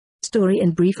story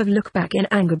in brief of Look Back in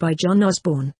Anger by John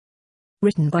Osborne.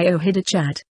 Written by Ohida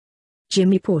Chad.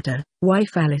 Jimmy Porter,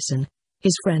 wife Alison,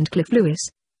 his friend Cliff Lewis,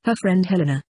 her friend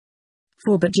Helena.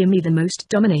 4. But Jimmy the most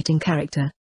dominating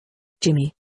character.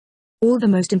 Jimmy. All the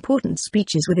most important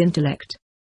speeches with intellect.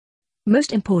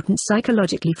 Most important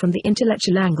psychologically from the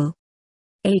intellectual angle.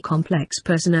 A complex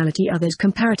personality, others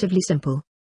comparatively simple.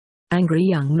 Angry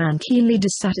young man keenly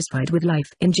dissatisfied with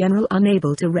life in general,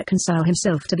 unable to reconcile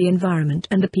himself to the environment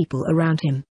and the people around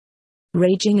him.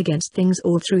 Raging against things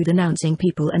all through denouncing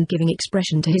people and giving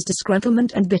expression to his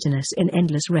disgruntlement and bitterness in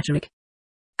endless rhetoric.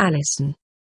 Alison.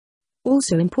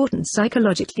 Also important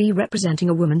psychologically, representing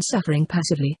a woman suffering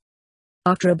passively.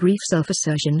 After a brief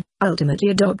self-assertion,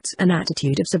 ultimately adopts an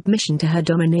attitude of submission to her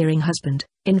domineering husband,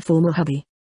 informal hubby.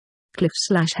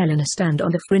 Cliff/Helena stand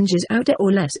on the fringes, outer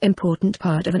or less important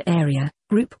part of an area,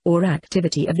 group or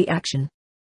activity of the action.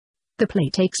 The play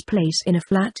takes place in a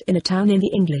flat in a town in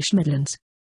the English Midlands.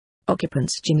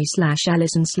 Occupants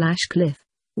Jimmy/Alison/Cliff,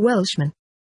 Welshman.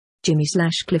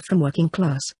 Jimmy/Cliff from working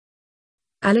class.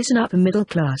 Alison upper middle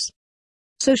class.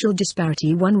 Social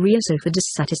disparity 1 reason for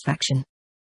dissatisfaction.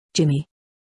 Jimmy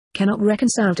cannot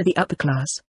reconcile to the upper class.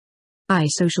 I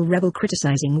social rebel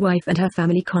criticizing wife and her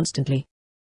family constantly.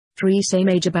 3 same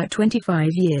age about 25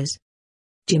 years.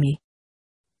 Jimmy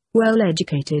well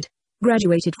educated,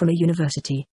 graduated from a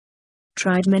university.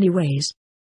 Tried many ways.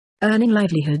 Earning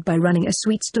livelihood by running a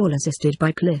sweet stall assisted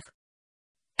by Cliff.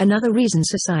 Another reason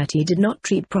society did not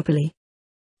treat properly.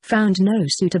 Found no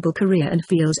suitable career and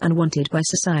feels unwanted by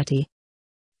society.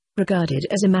 Regarded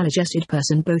as a maladjusted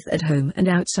person both at home and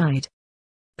outside.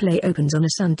 Play opens on a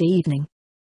Sunday evening.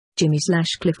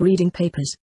 Jimmy/Cliff reading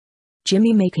papers.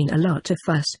 Jimmy making a lot of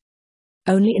fuss.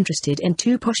 Only interested in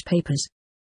 2 posh papers.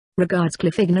 Regards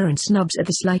Cliff ignorant, snubs at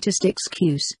the slightest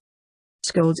excuse.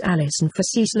 Scolds Alison for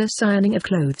ceaseless ironing of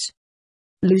clothes.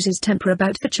 Loses temper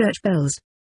about the church bells.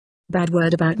 Bad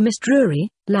word about Miss Drury,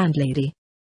 landlady.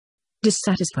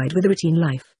 Dissatisfied with routine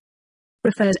life.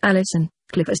 Prefers Alison,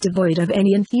 Cliff as devoid of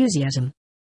any enthusiasm.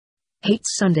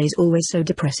 Hates Sundays, always so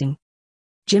depressing.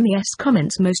 Jimmy's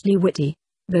comments mostly witty,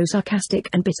 though sarcastic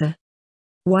and bitter.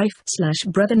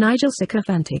 Wife/brother Nigel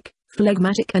sycophantic,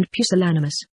 phlegmatic and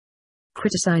pusillanimous.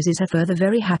 Criticizes her further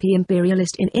very happy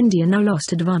imperialist in India now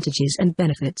lost advantages and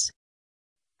benefits.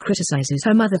 Criticizes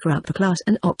her mother for upper class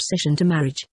and opposition to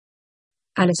marriage.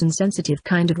 Alison sensitive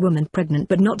kind of woman, pregnant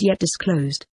but not yet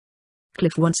disclosed.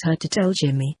 Cliff wants her to tell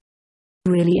Jimmy.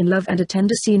 Really in love and a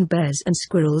tender scene, bears and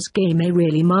squirrels game a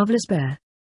really marvelous bear.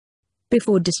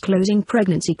 Before disclosing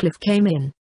pregnancy, Cliff came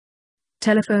in.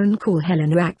 Telephone call,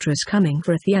 Helena actress coming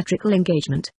for a theatrical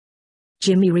engagement.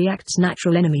 Jimmy reacts,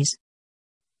 natural enemies.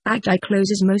 Act I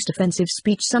closes most offensive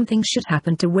speech, something should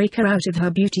happen to wake her out of her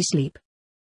beauty sleep.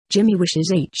 Jimmy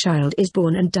wishes a child is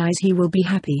born and dies, he will be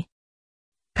happy.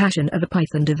 Passion of a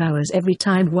python devours every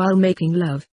time while making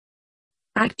love.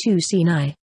 Act 2 Scene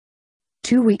I.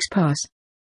 2 weeks pass.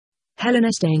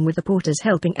 Helena staying with the Porters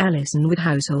helping Alison with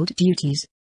household duties.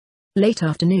 Late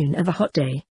afternoon of a hot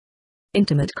day.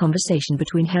 Intimate conversation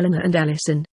between Helena and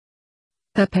Alison.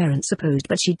 Her parents opposed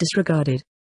but she disregarded.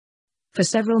 For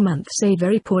several months a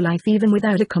very poor life even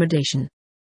without accommodation.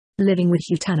 Living with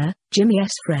Hugh Tanner,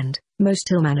 Jimmy's friend, most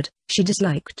ill-mannered, she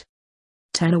disliked.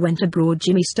 Tanner went abroad,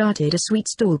 Jimmy started a sweet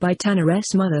stall by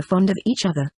Tanner's mother, fond of each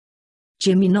other.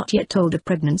 Jimmy not yet told of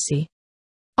pregnancy.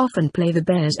 Often play the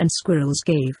bears and squirrels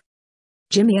gave.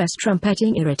 Jimmy's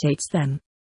trumpeting irritates them.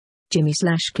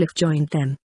 Jimmy/Cliff joined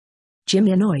them.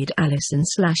 Jimmy annoyed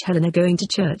Alison/Helena going to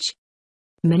church.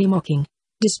 Many mocking,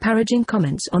 disparaging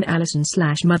comments on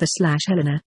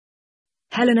Alison/mother/Helena.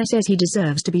 Helena says he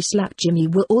deserves to be slapped. Jimmy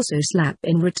will also slap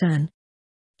in return.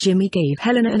 Jimmy gave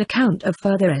Helena an account of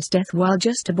father's death while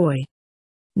just a boy.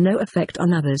 No effect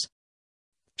on others.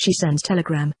 She sends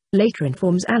telegram, later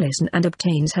informs Alison and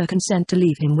obtains her consent to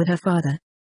leave him with her father.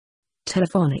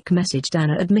 Telephonic message,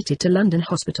 Tanner admitted to London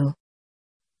hospital.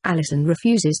 Alison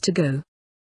refuses to go.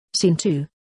 Scene 2.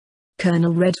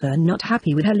 Colonel Redfern not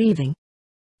happy with her leaving.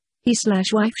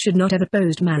 He/wife should not have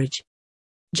opposed marriage.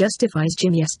 Justifies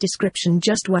Jimmy's description,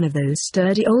 just one of those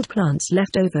sturdy old plants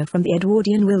left over from the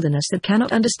Edwardian wilderness that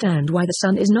cannot understand why the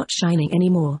sun is not shining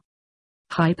anymore.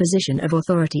 High position of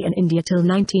authority in India till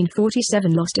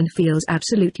 1947, lost and feels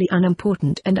absolutely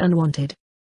unimportant and unwanted.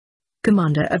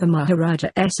 Commander of a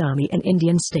Maharaja's army in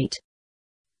Indian state.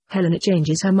 Helena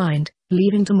changes her mind,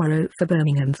 leaving tomorrow for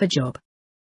Birmingham for job.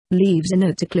 Leaves a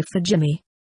note to Cliff for Jimmy.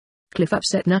 Cliff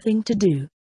upset, nothing to do.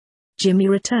 Jimmy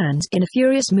returns in a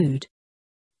furious mood.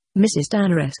 Mrs.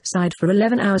 Tanner's sighed for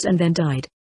 11 hours and then died.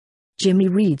 Jimmy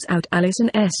reads out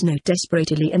Alison's note,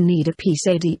 desperately in need of peace,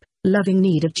 a deep, loving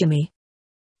need of Jimmy.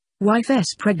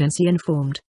 Wife's pregnancy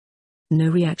informed. No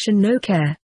reaction, no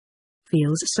care.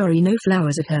 Feels sorry, no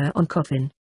flowers of her on coffin.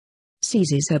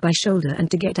 Seizes her by shoulder and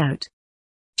to get out.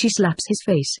 She slaps his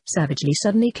face savagely,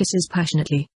 suddenly kisses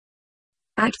passionately.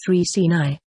 Act 3 Scene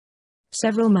I.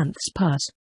 Several months pass.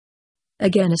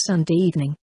 Again a Sunday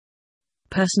evening.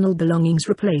 Personal belongings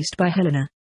replaced by Helena.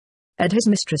 Ed, his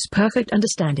mistress, perfect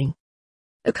understanding.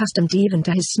 Accustomed even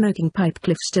to his smoking pipe,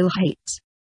 Cliff still hates.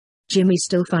 Jimmy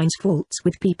still finds faults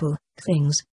with people,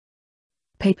 things.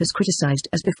 Papers criticized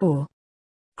as before.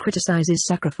 Criticizes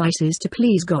sacrifices to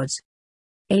please gods.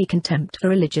 A contempt for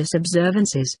religious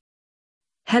observances.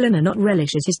 Helena not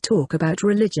relishes his talk about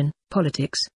religion,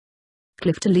 politics.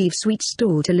 Cliff to leave sweet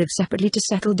stall to live separately to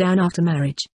settle down after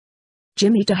marriage.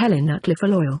 Jimmy to Helena, Cliff a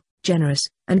loyal, generous,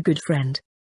 and good friend.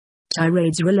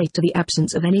 Tirades relate to the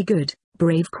absence of any good,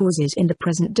 brave causes in the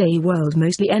present-day world,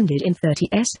 mostly ended in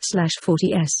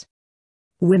 30s/40s.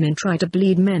 Women try to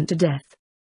bleed men to death.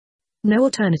 No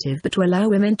alternative but to allow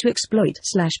women to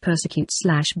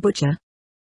exploit/persecute/butcher.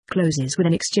 Closes with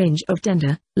an exchange of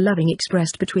tender, loving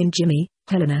expressed between Jimmy,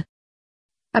 Helena.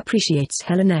 Appreciates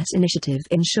Helena's initiative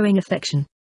in showing affection.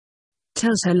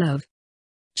 Tells her love.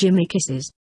 Jimmy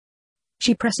kisses.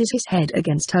 She presses his head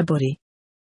against her body.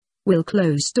 Will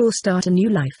close door, start a new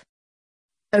life.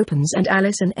 Opens and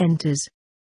Alison enters.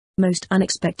 Most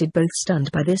unexpected, both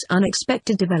stunned by this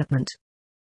unexpected development.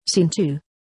 Scene 2.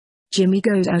 Jimmy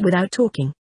goes out without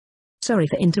talking. Sorry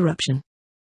for interruption.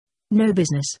 No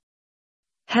business.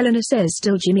 Helena says,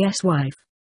 still Jimmy's wife.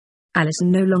 Alison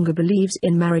no longer believes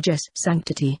in marriage's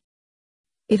sanctity.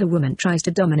 If a woman tries to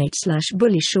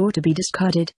dominate/bully, sure to be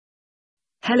discarded.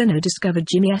 Helena discovered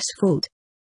Jimmy's fault.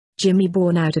 Jimmy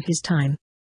born out of his time.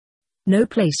 No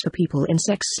place for people in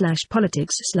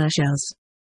sex/politics/else.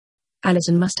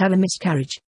 Alison must have a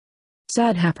miscarriage.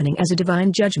 Sad happening as a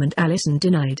divine judgment, Alison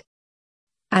denied.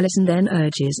 Alison then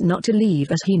urges not to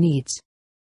leave as he needs.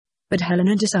 But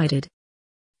Helena decided.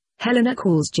 Helena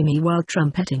calls Jimmy while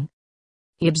trumpeting.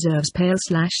 He observes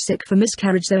pale/sick for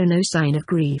miscarriage, though no sign of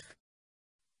grief.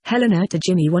 Helena to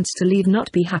Jimmy wants to leave,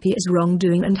 not be happy as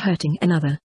wrongdoing and hurting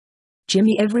another.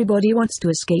 Jimmy, everybody wants to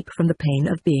escape from the pain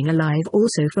of being alive,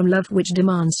 also from love which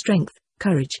demands strength,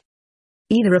 courage.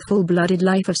 Either a full-blooded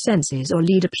life of senses or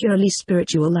lead a purely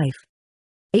spiritual life.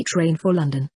 A train for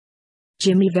London.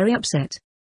 Jimmy very upset.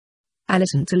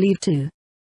 Alison to leave too.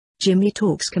 Jimmy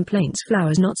talks, complaints,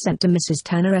 flowers not sent to Mrs.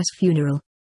 Tanner's funeral.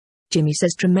 Jimmy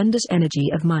says tremendous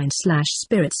energy of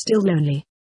mind/spirit, still lonely.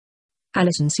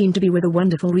 Alison seemed to be with a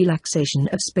wonderful relaxation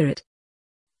of spirit.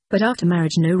 But after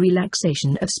marriage, no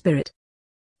relaxation of spirit.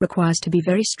 Requires to be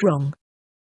very strong.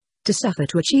 To suffer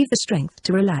to achieve the strength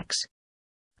to relax.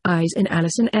 Eyes in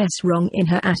Alison's wrong in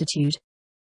her attitude.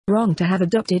 Wrong to have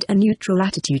adopted a neutral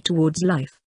attitude towards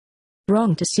life.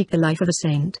 Wrong to seek the life of a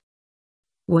saint.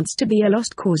 Wants to be a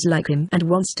lost cause like him and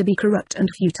wants to be corrupt and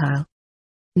futile.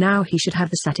 Now he should have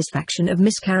the satisfaction of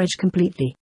miscarriage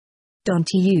completely. Don't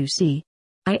you see?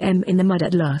 I am in the mud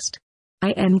at last.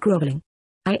 I am groveling.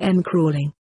 I am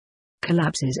crawling.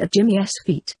 Collapses at Jimmy's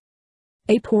feet.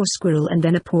 A poor squirrel and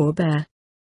then a poor bear.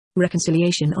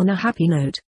 Reconciliation on a happy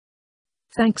note.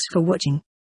 Thanks for watching.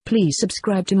 Please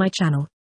subscribe to my channel.